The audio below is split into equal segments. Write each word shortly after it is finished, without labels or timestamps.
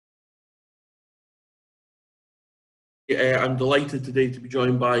I'm delighted today to be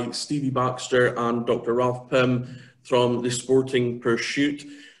joined by Stevie Baxter and Dr. Ralph Pym from the Sporting Pursuit.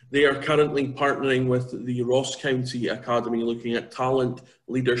 They are currently partnering with the Ross County Academy looking at talent,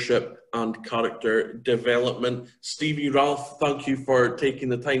 leadership and character development. Stevie, Ralph, thank you for taking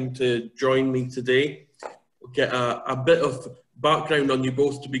the time to join me today. We'll get a bit of background on you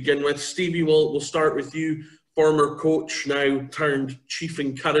both to begin with. Stevie, we'll start with you, former coach, now turned Chief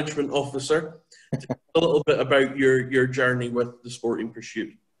Encouragement Officer. A little bit about your journey with the Sporting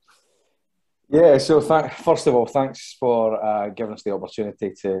Pursuit. Yeah, so first of all, thanks for giving us the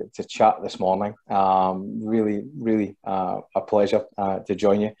opportunity to chat this morning. Really a pleasure to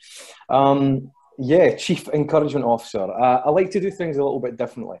join you. Yeah, Chief Encouragement Officer. I like to do things a little bit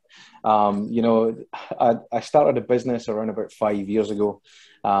differently. You know, I started a business around about 5 years ago,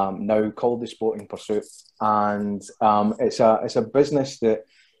 now called the Sporting Pursuit, and it's a business that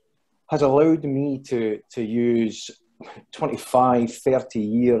has allowed me to use 25, 30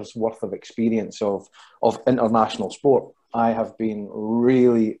 years worth of experience of international sport. I have been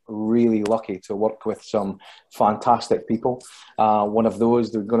really, really lucky to work with some fantastic people. One of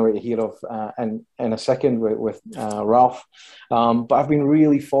those we're going to hear of in a second with Ralph. But I've been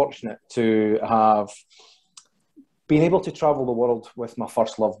really fortunate to have been able to travel the world with my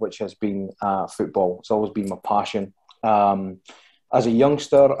first love, which has been football. It's always been my passion. As a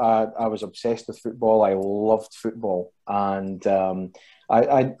youngster, I was obsessed with football. I loved football, and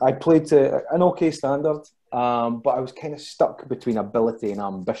I played to an okay standard, but I was kind of stuck between ability and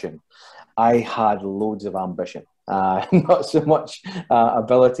ambition. I had loads of ambition, not so much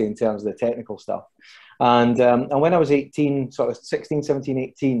ability in terms of the technical stuff. And when I was 18, sort of 16, 17,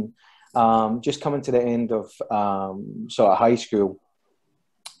 18, just coming to the end of sort of high school,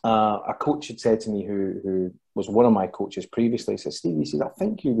 a coach had said to me, who was one of my coaches previously, said, Stevie, he says, I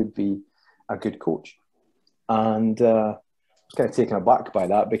think you would be a good coach. And I was kind of taken aback by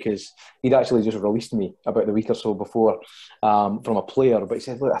that, because he'd actually just released me about the week or so before from a player. But he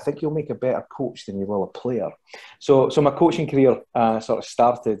said, look, I think you'll make a better coach than you will a player. So my coaching career sort of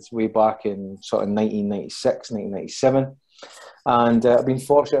started way back in sort of 1996, 1997. And I've been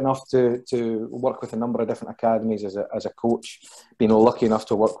fortunate enough to work with a number of different academies as a coach. Been lucky enough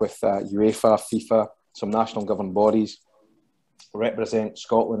to work with UEFA, FIFA, some national governed bodies, represent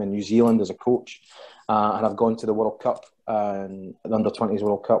Scotland and New Zealand as a coach. And I've gone to the World Cup, the Under-20s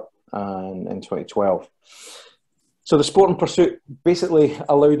World Cup in 2012. So the Sporting Pursuit basically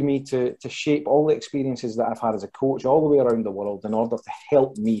allowed me to shape all the experiences that I've had as a coach all the way around the world in order to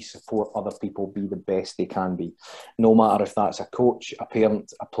help me support other people be the best they can be. No matter if that's a coach, a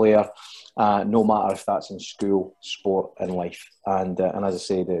parent, a player, no matter if that's in school, sport and life. And as I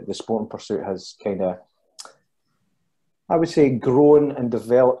say, the Sporting Pursuit has kind of, I would say, grown and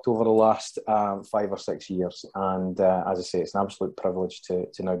developed over the last 5 or 6 years. And as I say, it's an absolute privilege to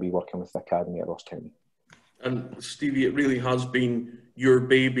now be working with the Academy at Ross County. And Stevie, it really has been your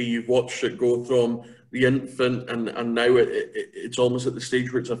baby. You've watched it go from the infant and now it's almost at the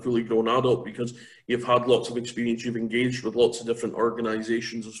stage where it's a fully grown adult, because you've had lots of experience. You've engaged with lots of different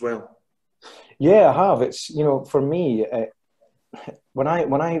organisations as well. Yeah, I have. It's, you know, for me, when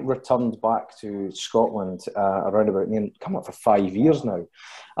I returned back to Scotland around about come up for 5 years now,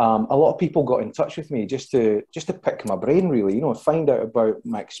 a lot of people got in touch with me just to pick my brain, really, you know, find out about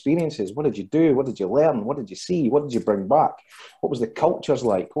my experiences. What did you do? What did you learn? What did you see? What did you bring back? What was the cultures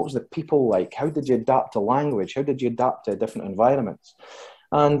like? What was the people like? How did you adapt to language? How did you adapt to different environments?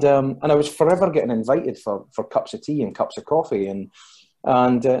 And I was forever getting invited for cups of tea and cups of coffee, and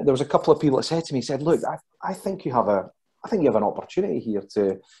there was a couple of people that said to me, look, I think you have an opportunity here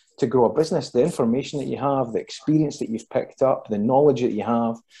to grow a business. The information that you have, the experience that you've picked up, the knowledge that you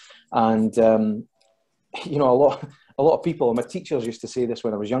have, and you know, a lot of people, and my teachers used to say this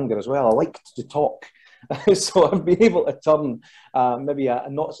when I was younger as well, I liked to talk. So I've been able to turn maybe a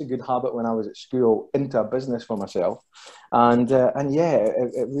not so good habit when I was at school into a business for myself, and yeah,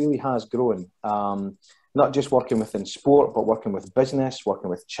 it really has grown. Not just working within sport, but working with business, working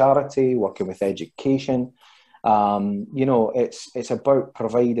with charity, working with education. You know, it's about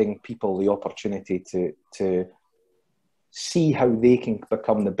providing people the opportunity to see how they can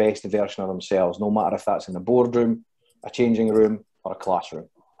become the best version of themselves, no matter if that's in a boardroom, a changing room, or a classroom.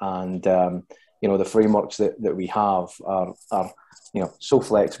 And you know, the frameworks that we have are you know, so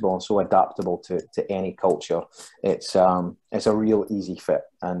flexible and so adaptable to any culture. It's a real easy fit,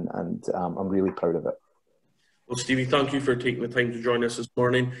 and I'm really proud of it. Well, Stevie, thank you for taking the time to join us this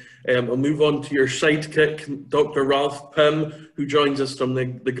morning. I'll move on to your sidekick, Dr. Ralph Pym, who joins us from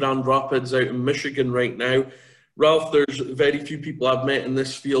the Grand Rapids out in Michigan right now. Ralph, there's very few people I've met in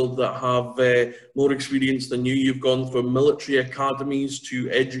this field that have more experience than you. You've gone from military academies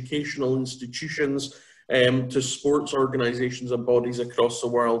to educational institutions to sports organisations and bodies across the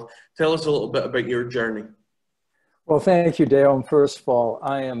world. Tell us a little bit about your journey. Well, thank you, Dale. And first of all,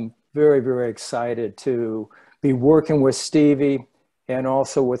 I am very, very excited to be working with Stevie and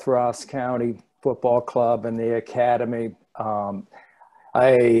also with Ross County Football Club and the Academy.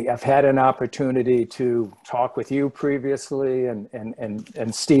 I have had an opportunity to talk with you previously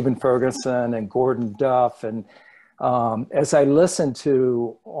and Stephen Ferguson and Gordon Duff. And as I listen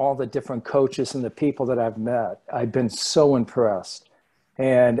to all the different coaches and the people that I've met, I've been so impressed.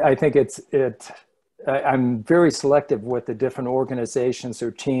 And I think I'm very selective with the different organizations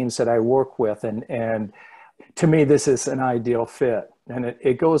or teams that I work with. And to me, this is an ideal fit. And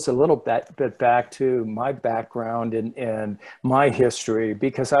it goes a little bit back to my background and my history,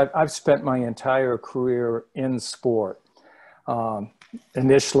 because I've spent my entire career in sport,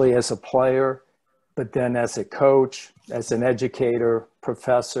 initially as a player, but then as a coach, as an educator,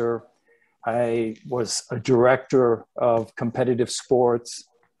 professor. I was a director of competitive sports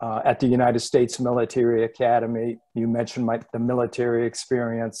at the United States Military Academy. You mentioned the military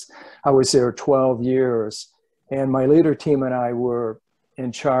experience. I was there 12 years. And my leader team and I were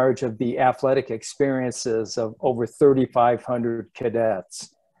in charge of the athletic experiences of over 3,500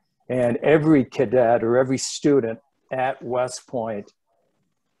 cadets. And every cadet or every student at West Point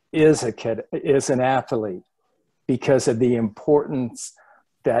is an athlete because of the importance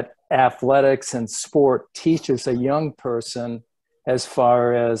that athletics and sport teaches a young person as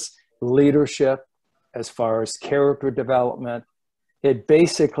far as leadership, as far as character development. It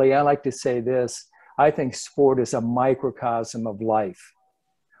basically, I like to say this, I think sport is a microcosm of life.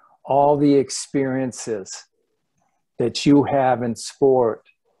 All the experiences that you have in sport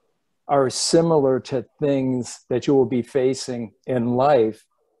are similar to things that you will be facing in life.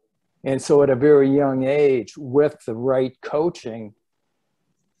 And so at a very young age, with the right coaching,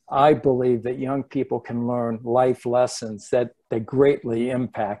 I believe that young people can learn life lessons that greatly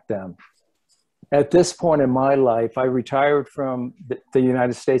impact them. At this point in my life, I retired from the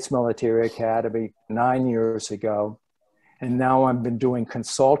United States Military Academy 9 years ago, and now I've been doing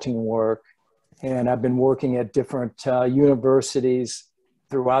consulting work, and I've been working at different universities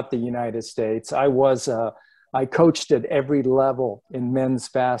throughout the United States. I coached at every level in men's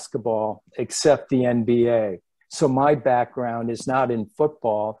basketball except the NBA. So my background is not in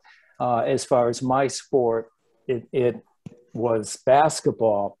football. As far as my sport, it was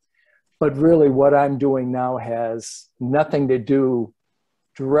basketball. But really what I'm doing now has nothing to do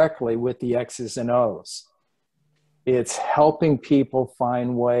directly with the X's and O's. It's helping people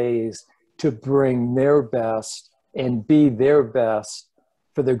find ways to bring their best and be their best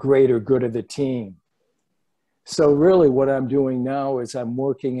for the greater good of the team. So really what I'm doing now is I'm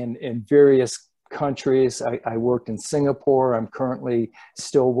working in various countries. I worked in Singapore. I'm currently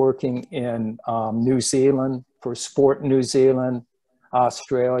still working in New Zealand for Sport New Zealand,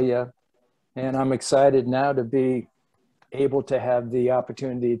 Australia. And I'm excited now to be able to have the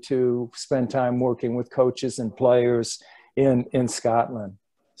opportunity to spend time working with coaches and players in Scotland.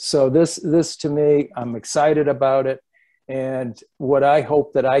 So this to me, I'm excited about it. And what I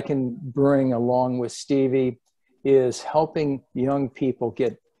hope that I can bring along with Stevie is helping young people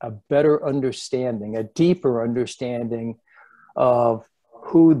get a better understanding, a deeper understanding of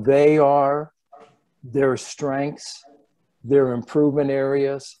who they are, their strengths, their improvement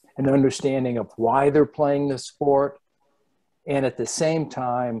areas, an understanding of why they're playing the sport. And at the same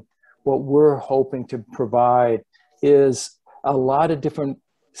time, what we're hoping to provide is a lot of different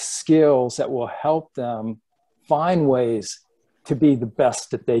skills that will help them find ways to be the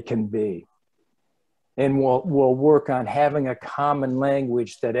best that they can be. And we'll work on having a common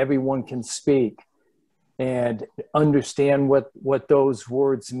language that everyone can speak and understand what those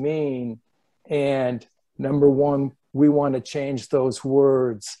words mean. And number one, we want to change those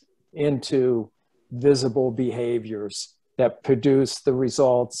words into visible behaviors that produce the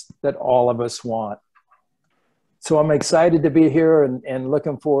results that all of us want. So I'm excited to be here and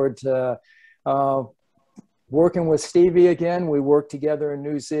looking forward to working with Stevie again. We worked together in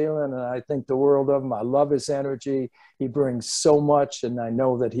New Zealand, and I think the world of him. I love his energy. He brings so much, and I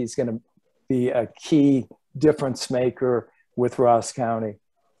know that he's going to be a key difference maker with Ross County.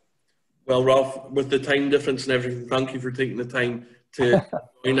 Well, Ralph, with the time difference and everything, thank you for taking the time to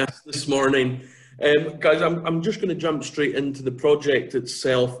join us this morning. Guys, I'm just going to jump straight into the project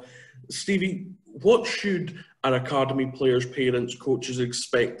itself. Stevie, what should our academy players, parents, coaches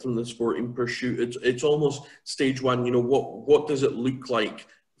expect from the sporting pursuit? It's almost stage one. You know, what does it look like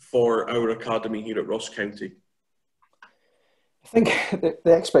for our academy here at Ross County? I think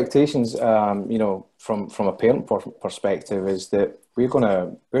the expectations, from a parent perspective, is that we're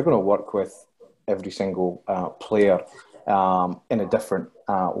gonna work with every single player in a different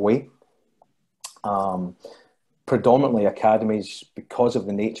way. Predominantly academies, because of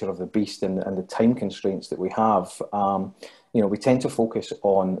the nature of the beast and the time constraints that we have, we tend to focus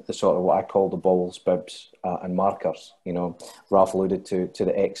on the sort of what I call the balls, bibs, and markers. Ralph alluded to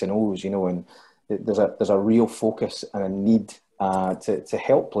the X and O's, and there's a real focus and a need to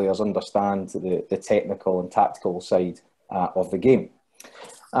help players understand the technical and tactical side of the game.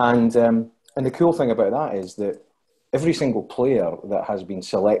 And the cool thing about that is that every single player that has been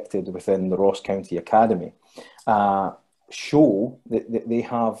selected within the Ross County Academy show that they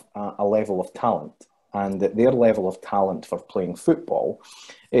have a level of talent, and that their level of talent for playing football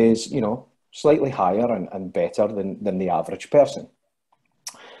is, slightly higher and better than the average person.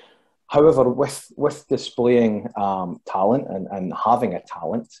 However, with displaying talent and having a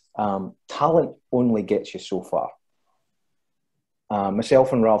talent, talent only gets you so far.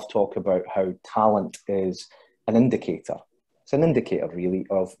 Myself and Ralph talk about how talent is an indicator. It's an indicator, really,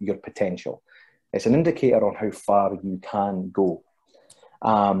 of your potential. It's an indicator on how far you can go.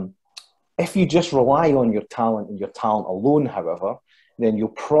 If you just rely on your talent and your talent alone, however, then you'll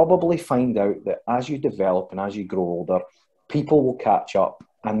probably find out that as you develop and as you grow older, people will catch up,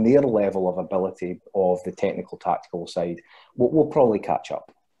 and their level of ability of the technical, tactical side will probably catch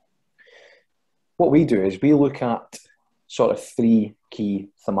up. What we do is we look at sort of three key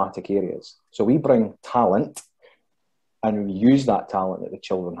thematic areas. So we bring talent, and we use that talent that the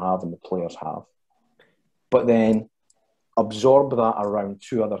children have and the players have, but then absorb that around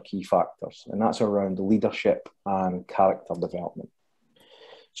two other key factors, and that's around leadership and character development.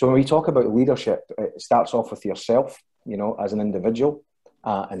 So when we talk about leadership, it starts off with yourself, as an individual,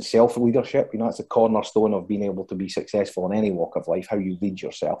 and self-leadership. That's the cornerstone of being able to be successful in any walk of life, how you lead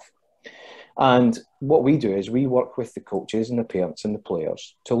yourself. And what we do is we work with the coaches and the parents and the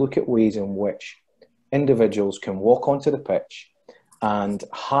players to look at ways in which individuals can walk onto the pitch and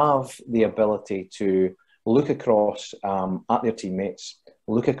have the ability to look across at their teammates,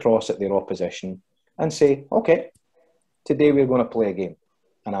 look across at their opposition, and say, okay, today we're going to play a game.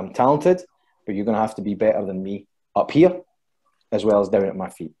 And I'm talented, but you're going to have to be better than me up here as well as down at my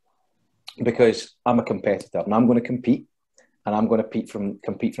feet. Because I'm a competitor, and I'm going to compete, and I'm going to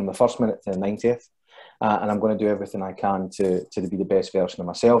compete from the first minute to the 90th, and I'm going to do everything I can to be the best version of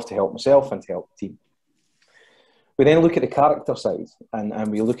myself, to help myself and to help the team. We then look at the character side,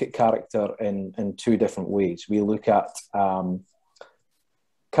 and we look at character in two different ways. We look at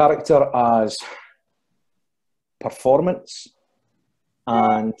character as performance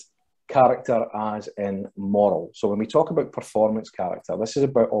and character as in moral. So when we talk about performance character, this is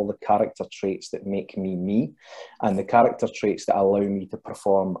about all the character traits that make me me, and the character traits that allow me to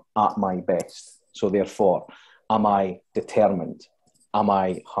perform at my best. So therefore, am I determined? Am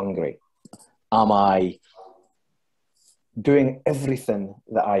I hungry? Am I doing everything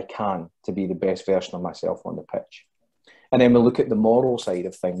that I can to be the best version of myself on the pitch? And then we look at the moral side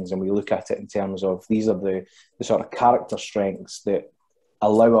of things, and we look at it in terms of these are the sort of character strengths that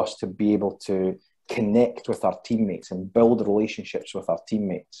allow us to be able to connect with our teammates and build relationships with our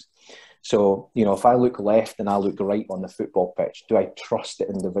teammates. So, if I look left and I look right on the football pitch, do I trust the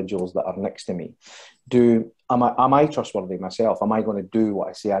individuals that are next to me? Am I trustworthy myself? Am I going to do what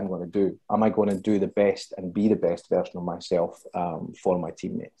I say I'm going to do? Am I going to do the best and be the best version of myself for my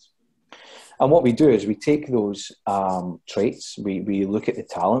teammates? And what we do is we take those traits, we look at the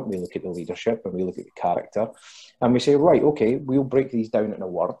talent, we look at the leadership, and we look at the character, and we say, right, okay, we'll break these down into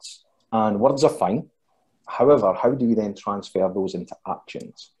words, and words are fine. However, how do we then transfer those into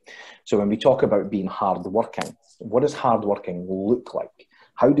actions? So when we talk about being hardworking, what does hardworking look like?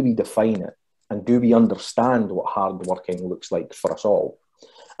 How do we define it? And do we understand what hardworking looks like for us all?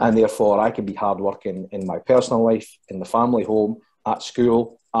 And therefore, I can be hardworking in my personal life, in the family home, at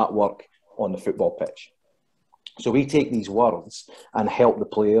school, at work, on the football pitch. So we take these words and help the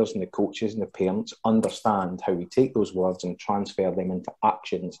players and the coaches and the parents understand how we take those words and transfer them into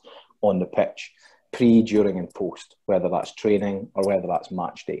actions on the pitch, pre, during and post, whether that's training or whether that's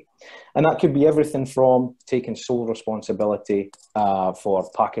match day. And that could be everything from taking sole responsibility for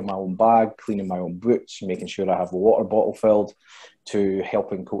packing my own bag, cleaning my own boots, making sure I have a water bottle filled, to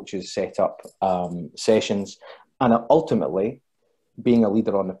helping coaches set up sessions, and ultimately being a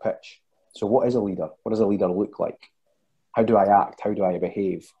leader on the pitch. So what is a leader? What does a leader look like? How do I act? How do I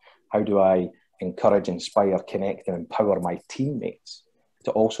behave? How do I encourage, inspire, connect and empower my teammates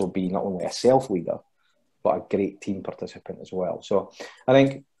to also be not only a self-leader, but a great team participant as well? So I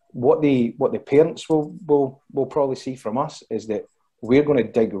think what the parents will probably see from us is that we're going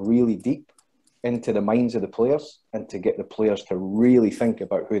to dig really deep into the minds of the players and to get the players to really think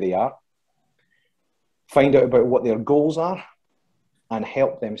about who they are, find out about what their goals are, and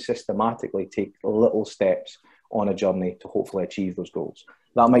help them systematically take little steps on a journey to hopefully achieve those goals.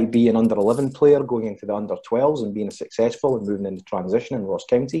 That might be an under-11 player going into the under-12s and being successful and moving into transition in Ross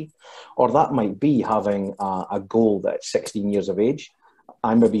County, or that might be having a goal that at 16 years of age,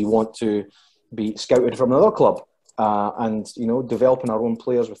 I maybe want to be scouted from another club, and developing our own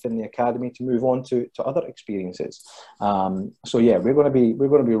players within the academy to move on to other experiences. So yeah, we're going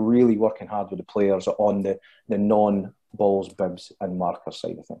to be really working hard with the players on the non-balls, bibs, and marker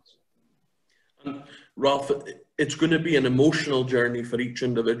side of things. And Ralph, it's going to be an emotional journey for each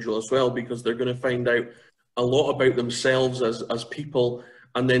individual as well, because they're going to find out a lot about themselves as people,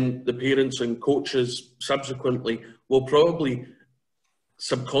 and then the parents and coaches subsequently will probably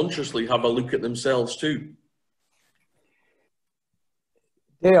subconsciously have a look at themselves too.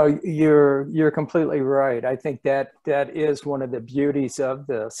 Yeah, you're completely right. I think that is one of the beauties of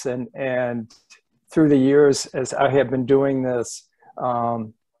this, and through the years as I have been doing this,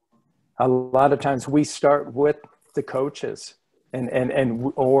 a lot of times we start with the coaches,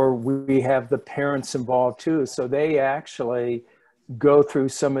 or we have the parents involved too, so they actually go through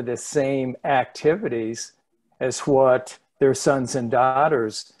some of the same activities as what their sons and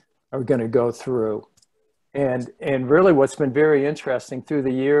daughters are going to go through. And really what's been very interesting through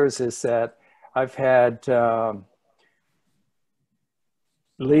the years is that I've had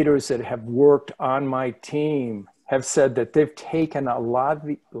leaders that have worked on my team have said that they've taken a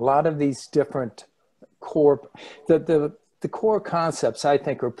lot of these different core, the core concepts I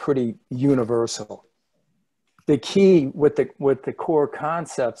think are pretty universal. The key with the core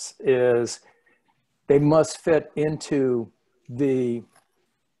concepts is they must fit into the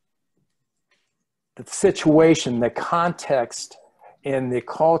situation, the context, and the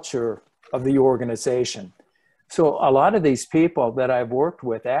culture of the organization. So a lot of these people that I've worked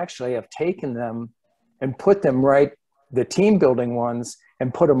with actually have taken them and put them right, the team building ones,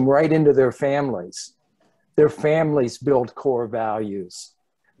 and put them right into their families. Their families build core values.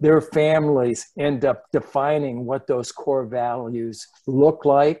 Their families end up defining what those core values look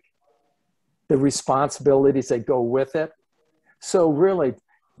like, the responsibilities that go with it. So really,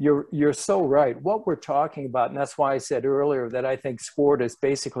 you're so right. What we're talking about, and that's why I said earlier that I think sport is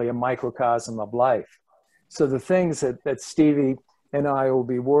basically a microcosm of life. So the things that Stevie and I will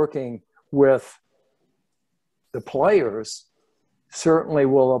be working with the players certainly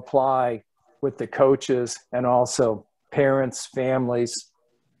will apply with the coaches and also parents, families.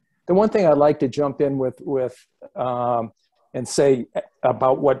 The one thing I'd like to jump in with and say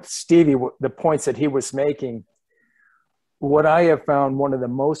about what Stevie, the points that he was making, what I have found one of the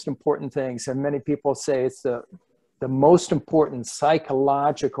most important things, and many people say it's the most important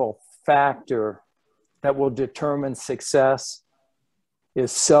psychological factor that will determine success,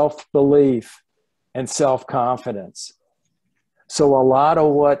 is self-belief and self-confidence. So a lot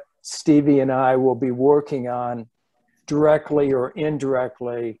of what Stevie and I will be working on, directly or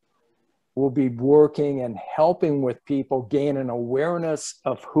indirectly, will be working and helping with people gain an awareness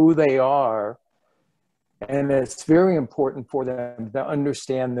of who they are. And it's very important for them to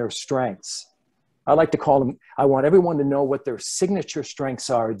understand their strengths. I like to call them, I want everyone to know what their signature strengths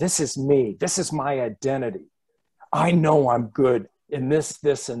are. This is me. This is my identity. I know I'm good in this,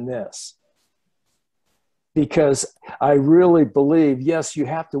 this, and this. Because I really believe, yes, you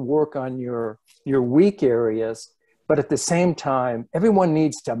have to work on your weak areas, but at the same time, everyone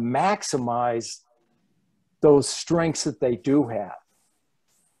needs to maximize those strengths that they do have.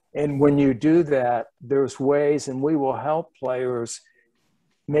 And when you do that, there's ways, and we will help players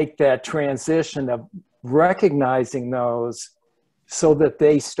make that transition of recognizing those so that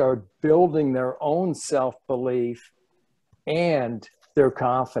they start building their own self-belief and their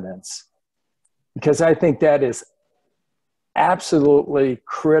confidence. Because I think that is absolutely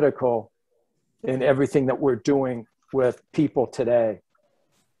critical in everything that we're doing with people today.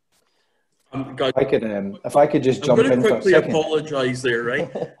 If I could just jump in for a second. I'm going to quickly apologise there, right?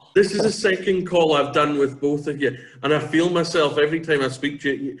 This is the second call I've done with both of you, and I feel myself every time I speak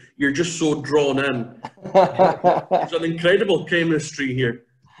to you, you're just so drawn in. There's an incredible chemistry here.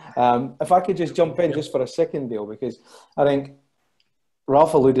 If I could just jump in just for a second, Dale, because I think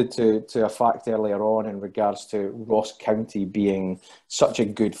Ralph alluded to a fact earlier on in regards to Ross County being such a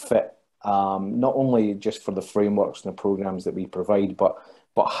good fit, not only just for the frameworks and the programmes that we provide, but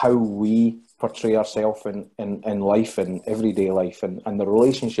how we portray ourselves in life and everyday life, and the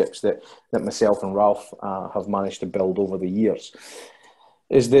relationships that myself and Ralph have managed to build over the years.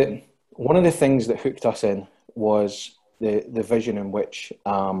 is that one of the things that hooked us in was the vision in which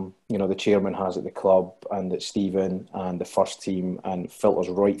the chairman has at the club, and that Stephen and the first team and filters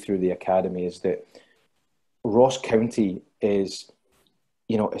right through the academy, is that Ross County is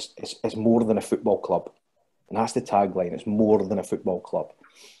more than a football club. And that's the tagline. It's more than a football club.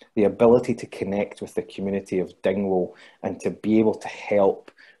 The ability to connect with the community of Dingwall and to be able to help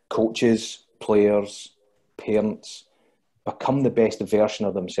coaches, players, parents become the best version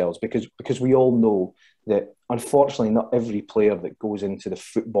of themselves. Because we all know that, unfortunately, not every player that goes into the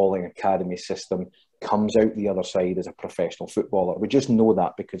footballing academy system comes out the other side as a professional footballer. We just know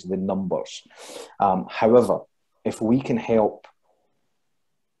that because of the numbers. However, if we can help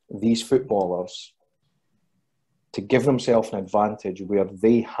these footballers to give themselves an advantage where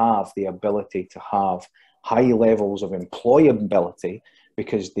they have the ability to have high levels of employability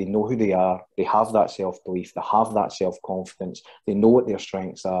because they know who they are, they have that self-belief, they have that self-confidence, they know what their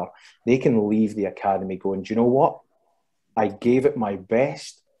strengths are, they can leave the academy going, do you know what? I gave it my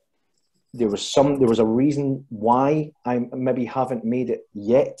best. There was a reason why I maybe haven't made it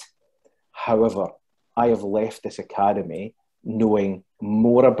yet. However, I have left this academy knowing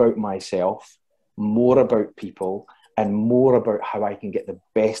more about myself, more about people, and more about how I can get the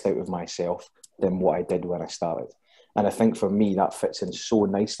best out of myself than what I did when I started. And I think for me, that fits in so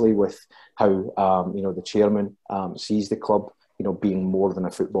nicely with how, the chairman sees the club, being more than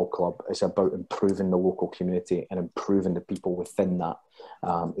a football club. It's about improving the local community and improving the people within that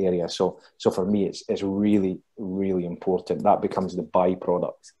area. So for me, it's really, really important. That becomes the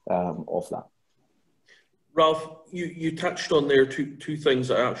byproduct of that. Ralph, you touched on there two things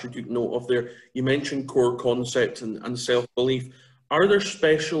that I actually took note of there. You mentioned core concepts and self-belief. Are there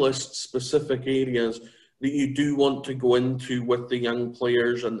specialist specific areas that you do want to go into with the young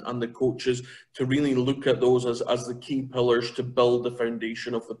players and the coaches to really look at those as the key pillars to build the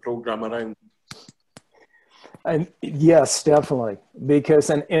foundation of the programme around? And yes, definitely. Because,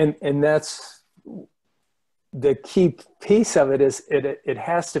 and that's the key piece of it, is it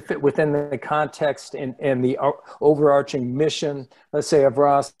has to fit within the context and the overarching mission, let's say, of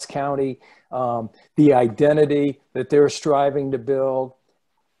Ross County, the identity that they're striving to build.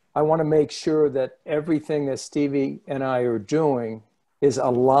 I want to make sure that everything that Stevie and I are doing is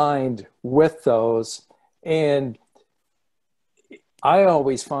aligned with those. And I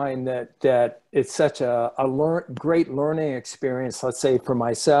always find that it's such a great learning experience, let's say for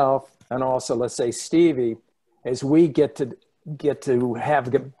myself, and also, let's say, Stevie, as we get to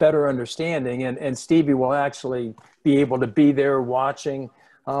have a better understanding, and Stevie will actually be able to be there watching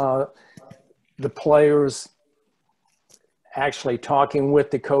the players, actually talking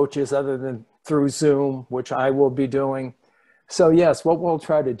with the coaches other than through Zoom, which I will be doing. So yes, what we'll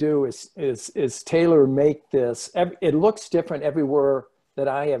try to do is tailor make this. It looks different everywhere that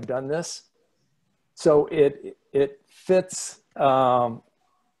I have done this. So it fits,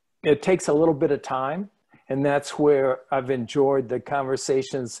 it takes a little bit of time. And that's where I've enjoyed the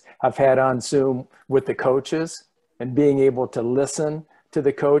conversations I've had on Zoom with the coaches and being able to listen to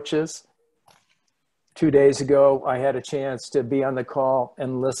the coaches. 2 days ago, I had a chance to be on the call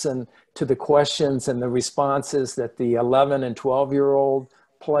and listen to the questions and the responses that the 11 and 12-year-old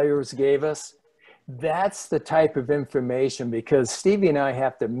players gave us. That's the type of information, because Stevie and I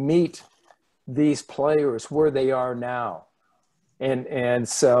have to meet these players where they are now. And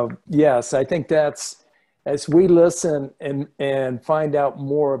so, yes, I think that's, as we listen and find out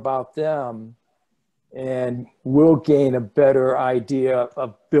more about them, and we'll gain a better idea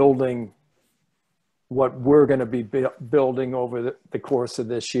of building what we're going to be building over the course of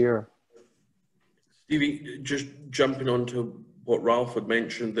this year. Stevie, just jumping on to what Ralph had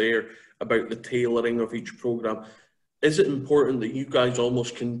mentioned there about the tailoring of each programme, is it important that you guys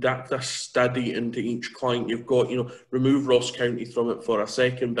almost conduct a study into each client you've got? Remove Ross County from it for a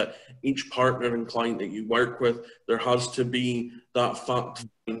second, but each partner and client that you work with, there has to be that fact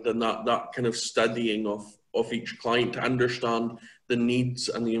find and that kind of studying of each client to understand the needs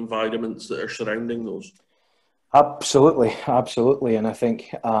and the environments that are surrounding those. Absolutely. And I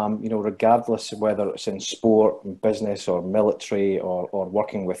think, regardless of whether it's in sport, business, or military, or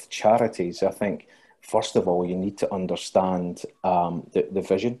working with charities, I think, first of all, you need to understand the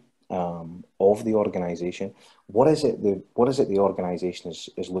vision of the organisation. What is it the organisation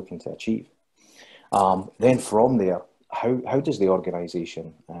is looking to achieve? Then from there, how does the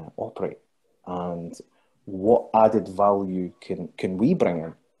organisation operate, and what added value can we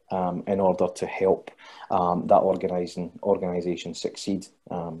bring in order to help that organisation succeed?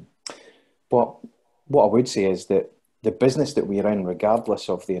 But what I would say is that the business that we're in, regardless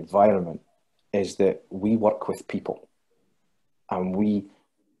of the environment, is that we work with people, and we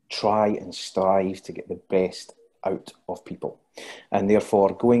try and strive to get the best out of people. And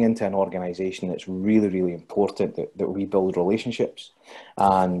therefore, going into an organisation, it's really, really important that we build relationships.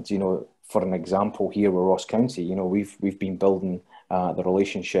 And, you know, for an example here with Ross County, you know, we've been building the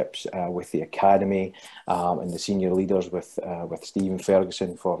relationships with the academy and the senior leaders with Stephen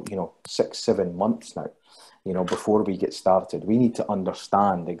Ferguson for, you know, 6-7 months now. You know, before we get started, we need to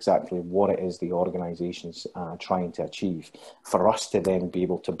understand exactly what it is the organisation's trying to achieve, for us to then be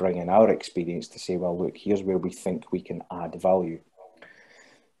able to bring in our experience to say, well, look, here's where we think we can add value.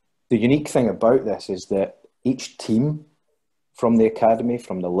 The unique thing about this is that each team from the academy,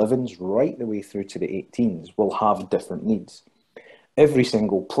 from the 11s right the way through to the 18s, will have different needs. Every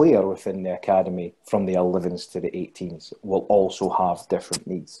single player within the academy, from the 11s to the 18s, will also have different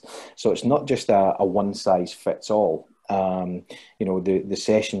needs. So it's not just a one-size-fits-all. You know, the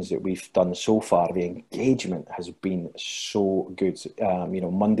sessions that we've done so far, the engagement has been so good. You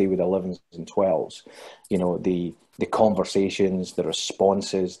know, Monday with 11s and 12s, you know, the conversations, the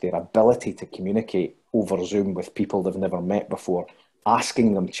responses, their ability to communicate over Zoom with people they've never met before,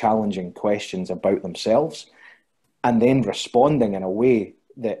 asking them challenging questions about themselves, and then responding in a way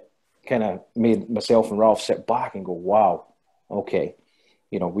that kind of made myself and Ralph sit back and go, wow, okay,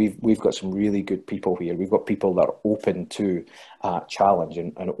 you know, we've got some really good people here. We've got people that are open to challenge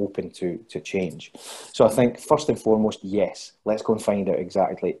and open to change. So I think first and foremost, yes, let's go and find out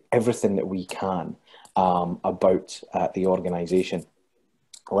exactly everything that we can about the organisation.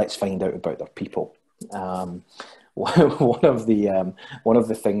 Let's find out about their people. One of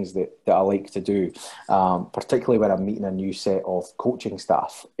the things that I like to do, particularly when I'm meeting a new set of coaching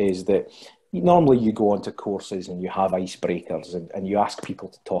staff, is that normally you go onto courses and you have icebreakers and you ask people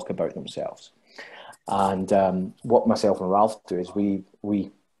to talk about themselves. And what myself and Ralph do is we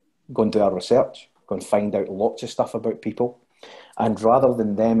go and do our research, go and find out lots of stuff about people, and rather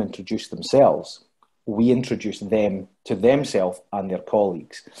than them introduce themselves, we introduce them to themselves and their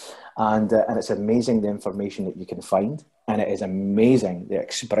colleagues. And it's amazing the information that you can find. And it is amazing the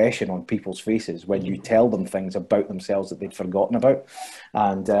expression on people's faces when you tell them things about themselves that they'd forgotten about.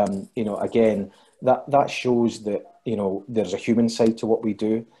 And, you know, again, that shows that, you know, there's a human side to what we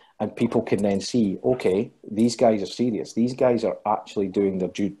do. And people can then see, okay, these guys are serious. These guys are actually doing their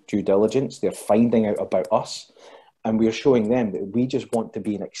due diligence. They're finding out about us. And we're showing them that we just want to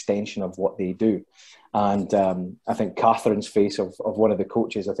be an extension of what they do. And I think Catherine's face of one of the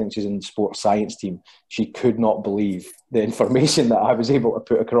coaches, I think she's in the sports science team, she could not believe the information that I was able to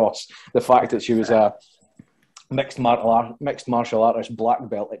put across. The fact that she was a mixed martial artist black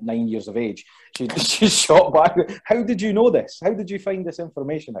belt at 9 years of age. She's shot back. How did you know this? How did you find this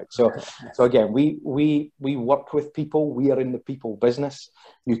information out? So again, we work with people. We are in the people business.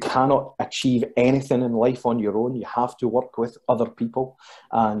 You cannot achieve anything in life on your own. You have to work with other people,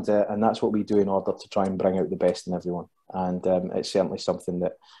 and that's what we do in order to try and bring out the best in everyone. And it's certainly something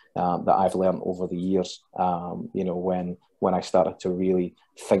that I've learned over the years. You know, when I started to really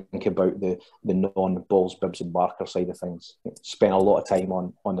think about the non-balls, bibs and barker side of things. Spent a lot of time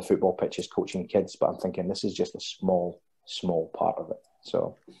on the football pitches coaching kids, but I'm thinking this is just a small part of it.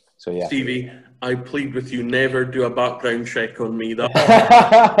 So yeah. Stevie, I plead with you, never do a background check on me. That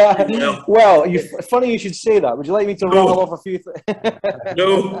well, funny you should say that. Would you like me to rattle off a few things?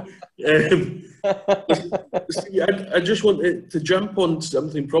 No. See, I just want to jump on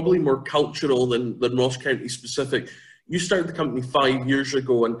something probably more cultural than Ross County specific. You started the company 5 years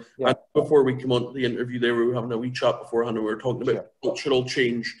ago, and before we come on to the interview there, we were having a wee chat beforehand, and we were talking about cultural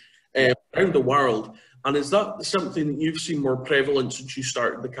change around the world. And is that something that you've seen more prevalent since you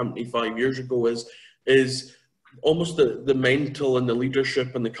started the company 5 years ago, is almost the mental and the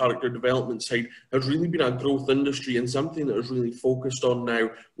leadership and the character development side has really been a growth industry and something that is really focused on now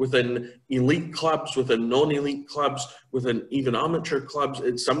within elite clubs, within non-elite clubs, within even amateur clubs.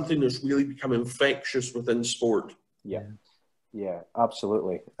 It's something that's really become infectious within sport. Yeah,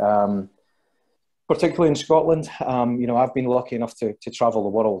 absolutely. Particularly in Scotland, you know, I've been lucky enough to travel the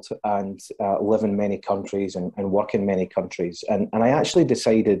world and live in many countries and work in many countries. And I actually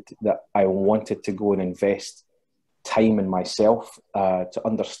decided that I wanted to go and invest time in myself to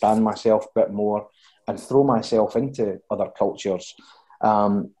understand myself a bit more and throw myself into other cultures.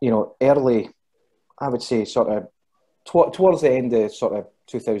 You know, early, I would say sort of towards the end of sort of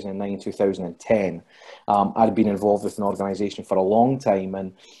 2009, 2010, I'd been involved with an organisation for a long time,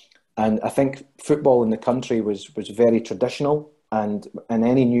 and I think football in the country was very traditional, and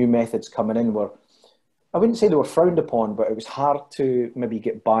any new methods coming in were, I wouldn't say they were frowned upon, but it was hard to maybe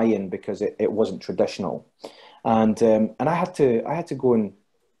get buy-in because it wasn't traditional, and I had to go and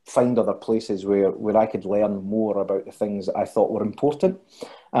find other places where I could learn more about the things that I thought were important.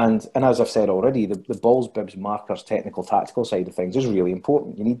 And as I've said already, the balls, bibs, markers, technical, tactical side of things is really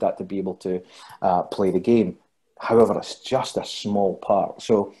important. You need that to be able to play the game. However, it's just a small part.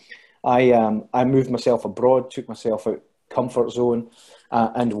 So I moved myself abroad, took myself out comfort zone,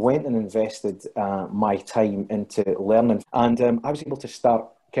 and went and invested my time into learning. And I was able to start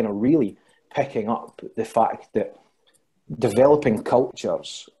kind of really picking up the fact that developing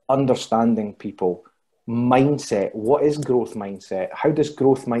cultures, understanding people, mindset, what is growth mindset? How does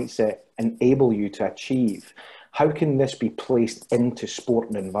growth mindset enable you to achieve? How can this be placed into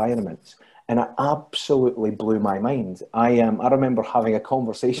sporting environments? And it absolutely blew my mind. I remember having a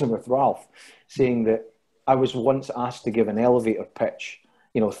conversation with Ralph saying that I was once asked to give an elevator pitch,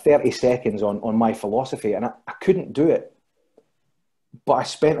 30 seconds on my philosophy, and I couldn't do it. But I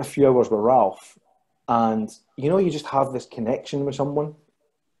spent a few hours with Ralph, and you just have this connection with someone,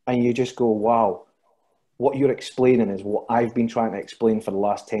 and you just go, wow, what you're explaining is what I've been trying to explain for the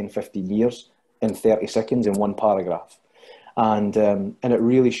last 10, 15 years in 30 seconds in one paragraph. And it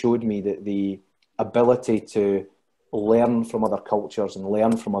really showed me that the ability to learn from other cultures and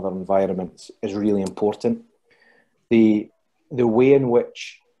learn from other environments is really important. The way in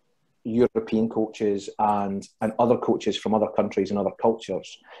which European coaches and other coaches from other countries and other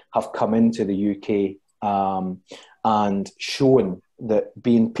cultures have come into the UK and shown that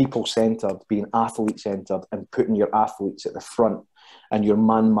being people-centred, being athlete-centred, and putting your athletes at the front and your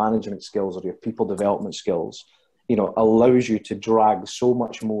man management skills or your people development skills, allows you to drag so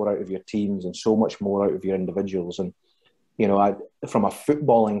much more out of your teams and so much more out of your individuals. And, from a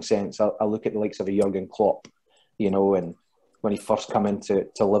footballing sense, I look at the likes of a Jurgen Klopp, and when he first came into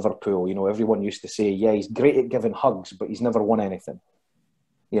Liverpool, everyone used to say, yeah, he's great at giving hugs, but he's never won anything.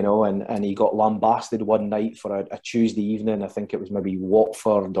 And he got lambasted one night for a Tuesday evening. I think it was maybe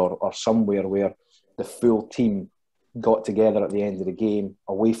Watford or somewhere where the full team got together at the end of the game,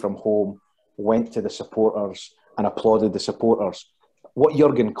 away from home, went to the supporters and applauded the supporters. What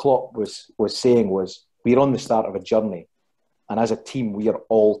Jurgen Klopp was saying was, we're on the start of a journey, and as a team, we are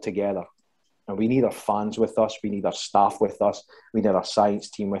all together. And we need our fans with us, we need our staff with us, we need our science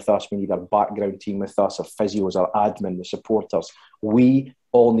team with us, we need our background team with us, our physios, our admin, the supporters. We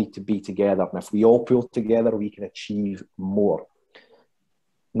all need to be together. And if we all pull together, we can achieve more.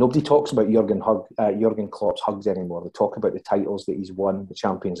 Nobody talks about Jurgen Klopp's hugs anymore. They talk about the titles that he's won, the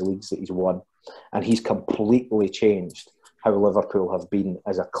Champions Leagues that he's won. And he's completely changed how Liverpool have been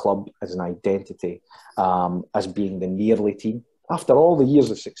as a club, as an identity, as being the nearly team. After all the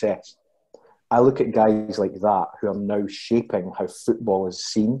years of success, I look at guys like that who are now shaping how football is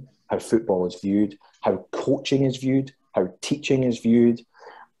seen, how football is viewed, how coaching is viewed, how teaching is viewed.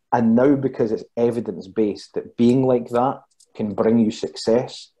 And now, because it's evidence-based that being like that can bring you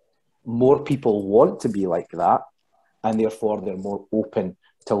success, more people want to be like that, and therefore they're more open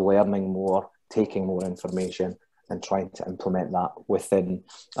to learning more, taking more information, and trying to implement that within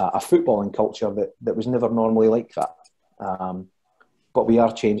a footballing culture that was never normally like that. But we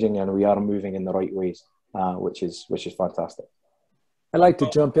are changing and we are moving in the right ways, which is fantastic. I'd like to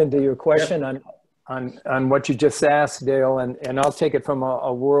jump into your question on what you just asked, Dale, and I'll take it from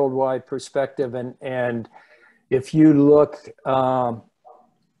a worldwide perspective. And if you look,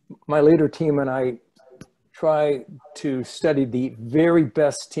 my leader team and I try to study the very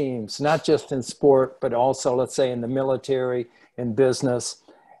best teams, not just in sport, but also, let's say, in the military, in business.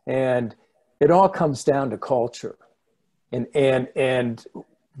 And it all comes down to culture. And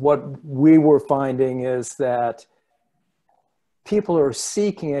what we were finding is that people are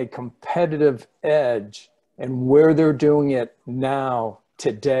seeking a competitive edge, and where they're doing it now,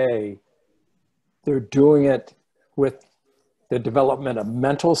 today, they're doing it with the development of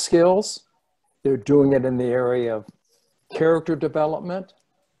mental skills. They're doing it in the area of character development,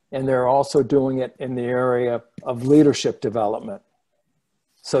 and they're also doing it in the area of leadership development.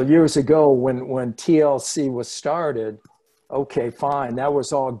 So years ago, when TLC was started, okay, fine, that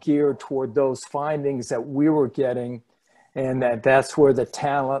was all geared toward those findings that we were getting, and that's where the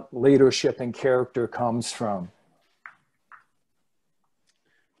talent, leadership, and character comes from.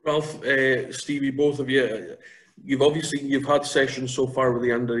 Ralph, Stevie, both of you, you've had sessions so far with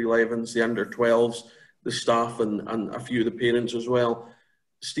the under-11s, the under-12s, the staff, and a few of the parents as well.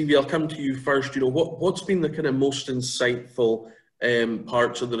 Stevie, I'll come to you first. What's been the kind of most insightful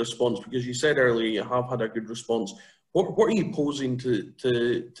parts of the response? Because you said earlier you have had a good response. What are you posing to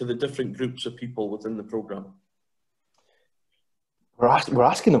the different groups of people within the programme? We're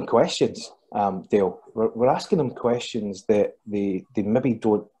asking them questions, Dale. We're asking them questions that they maybe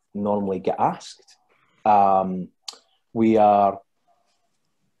don't normally get asked. We are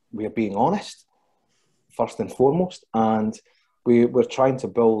we are being honest, first and foremost, and we're trying to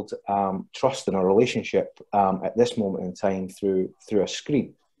build trust in our relationship at this moment in time through a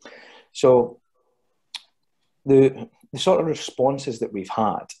screen. So the sort of responses that we've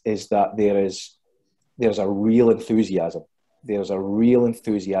had is that there's a real enthusiasm. There's a real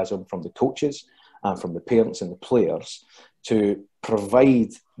enthusiasm from the coaches and from the parents and the players to provide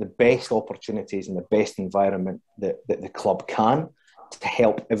the best opportunities and the best environment that the club can to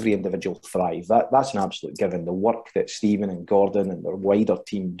help every individual thrive. That's an absolute given. The work that Stephen and Gordon and their wider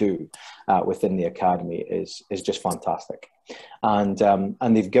team do within the academy is just fantastic. And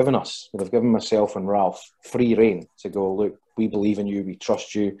they've given myself and Ralph free rein to go, look, we believe in you, we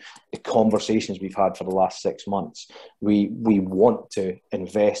trust you. The conversations we've had for the last 6 months, we want to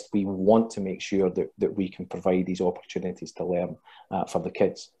invest, we want to make sure that we can provide these opportunities to learn for the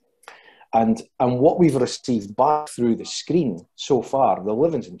kids. And what we've received back through the screen so far, the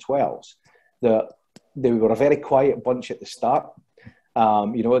 11s and 12s, they were a very quiet bunch at the start.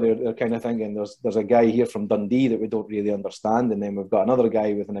 They're kind of thinking there's a guy here from Dundee that we don't really understand, and then we've got another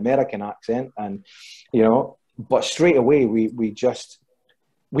guy with an American accent, and but straight away we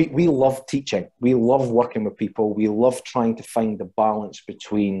love teaching. We love working with people. We love trying to find the balance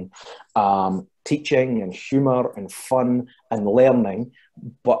between teaching and humour and fun and learning,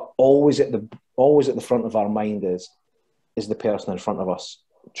 but always at the front of our mind is the person in front of us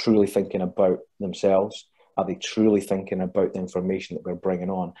truly thinking about themselves? Are they truly thinking about the information that we're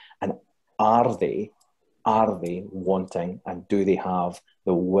bringing on? And are they wanting, and do they have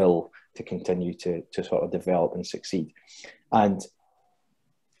the will to continue to sort of develop and succeed? And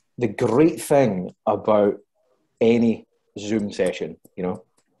the great thing about any Zoom session,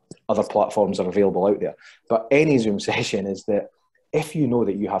 other platforms are available out there, but any Zoom session is that if you know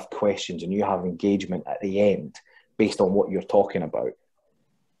that you have questions and you have engagement at the end based on what you're talking about,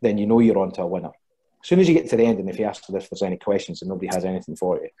 then you know you're on to a winner. As soon as you get to the end and if you ask if there's any questions and nobody has anything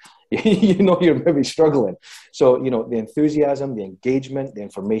for you, you know you're maybe struggling. So, the enthusiasm, the engagement, the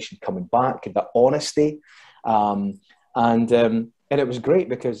information coming back, the honesty, and it was great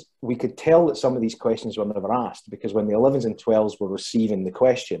because we could tell that some of these questions were never asked, because when the 11s and 12s were receiving the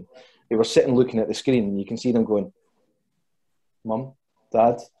question, they were sitting looking at the screen and you can see them going, Mum,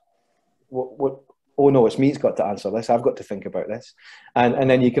 Dad, what? Oh no, it's me that's got to answer this. I've got to think about this. And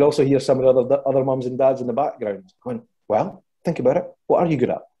then you can also hear some of the other mums and dads in the background going, well, think about it. What are you good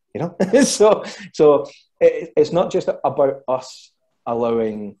at? So it's not just about us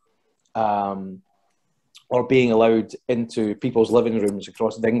allowing or being allowed into people's living rooms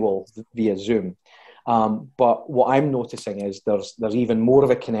across Dingwall via Zoom. But what I'm noticing is there's even more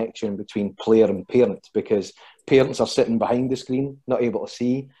of a connection between player and parent, because parents are sitting behind the screen, not able to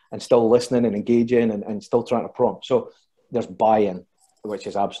see, and still listening and engaging and still trying to prompt. So there's buy-in, which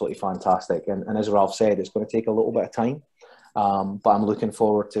is absolutely fantastic. And as Ralph said, it's going to take a little bit of time. But I'm looking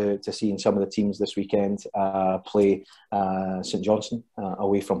forward to seeing some of the teams this weekend play St Johnstone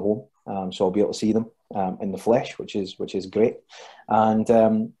away from home. So I'll be able to see them in the flesh, which is great. And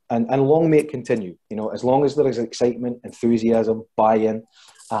long may it continue. As long as there is excitement, enthusiasm, buy-in,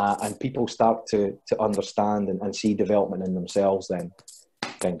 and people start to understand and see development in themselves, then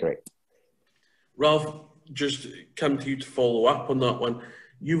great. Ralph, just come to you to follow up on that one.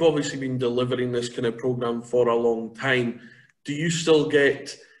 You've obviously been delivering this kind of program for a long time. Do you still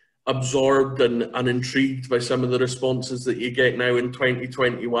get absorbed and intrigued by some of the responses that you get now in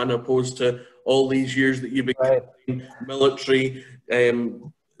 2021, opposed to all these years that you've been in military,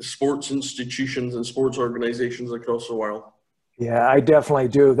 sports institutions and sports organizations across the world? Yeah, I definitely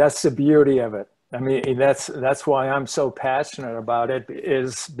do. That's the beauty of it. I mean, that's why I'm so passionate about it,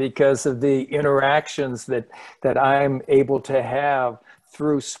 is because of the interactions that I'm able to have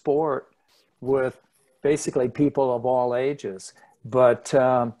through sport with basically people of all ages. But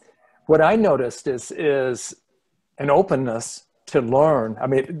what I noticed is an openness to learn. I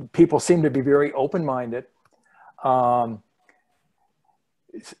mean, people seem to be very open-minded.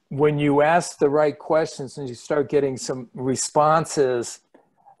 When you ask the right questions and you start getting some responses,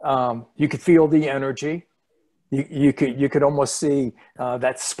 you could feel the energy. You could almost see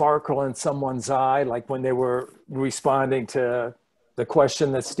that sparkle in someone's eye, like when they were responding to the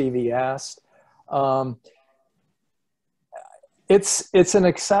question that Stevie asked. It's an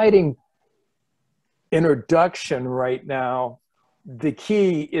exciting introduction right now. The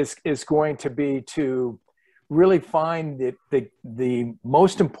key is going to be to really find the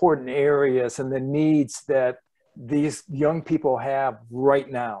most important areas and the needs that these young people have right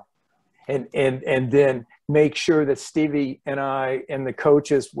now, and then make sure that Stevie and I and the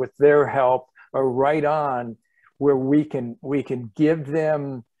coaches, with their help, are right on where we can give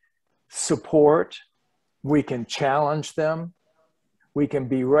them support, we can challenge them, we can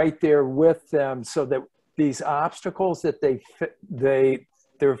be right there with them so that these obstacles that they're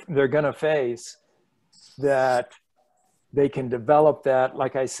going to face, that they can develop that,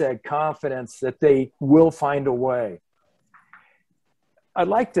 like I said, confidence that they will find a way. I'd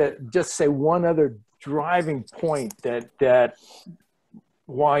like to just say one other driving point that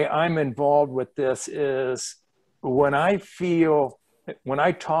why I'm involved with this is when I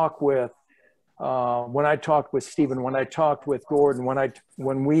talk with Stephen, when I talked with Gordon,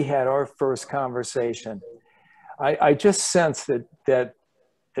 when we had our first conversation, I just sense that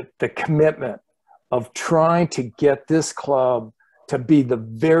the commitment of trying to get this club to be the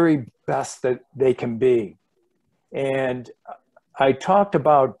very best that they can be. And I talked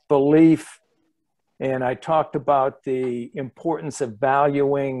about belief, and I talked about the importance of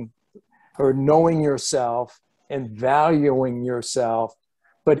valuing or knowing yourself and valuing yourself.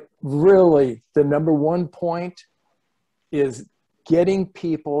 But really, the number one point is getting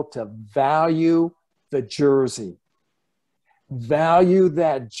people to value the jersey. Value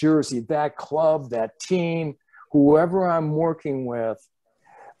that jersey, that club, that team, whoever I'm working with.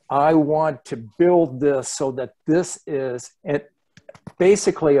 I want to build this so that this is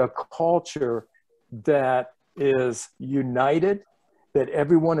basically a culture that is united, that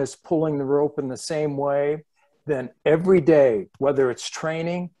everyone is pulling the rope in the same way. Then every day, whether it's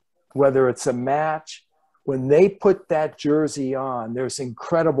training, whether it's a match, when they put that jersey on, there's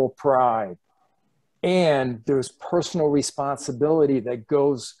incredible pride. And there's personal responsibility that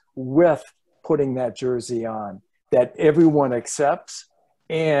goes with putting that jersey on, that everyone accepts,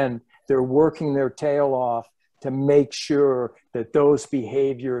 and they're working their tail off to make sure that those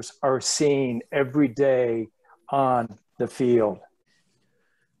behaviors are seen every day on the field.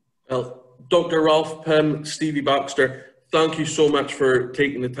 Well, Dr. Ralph Pym, Stevie Baxter, thank you so much for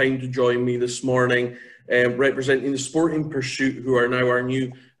taking the time to join me this morning, representing the Sporting Pursuit, who are now our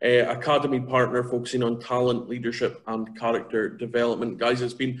new academy partner focusing on talent, leadership and character development. Guys,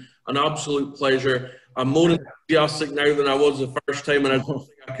 it's been an absolute pleasure. I'm more enthusiastic now than I was the first time, and I don't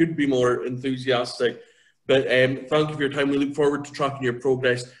think I could be more enthusiastic. But thank you for your time. We look forward to tracking your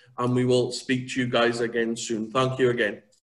progress, and we will speak to you guys again soon. Thank you again.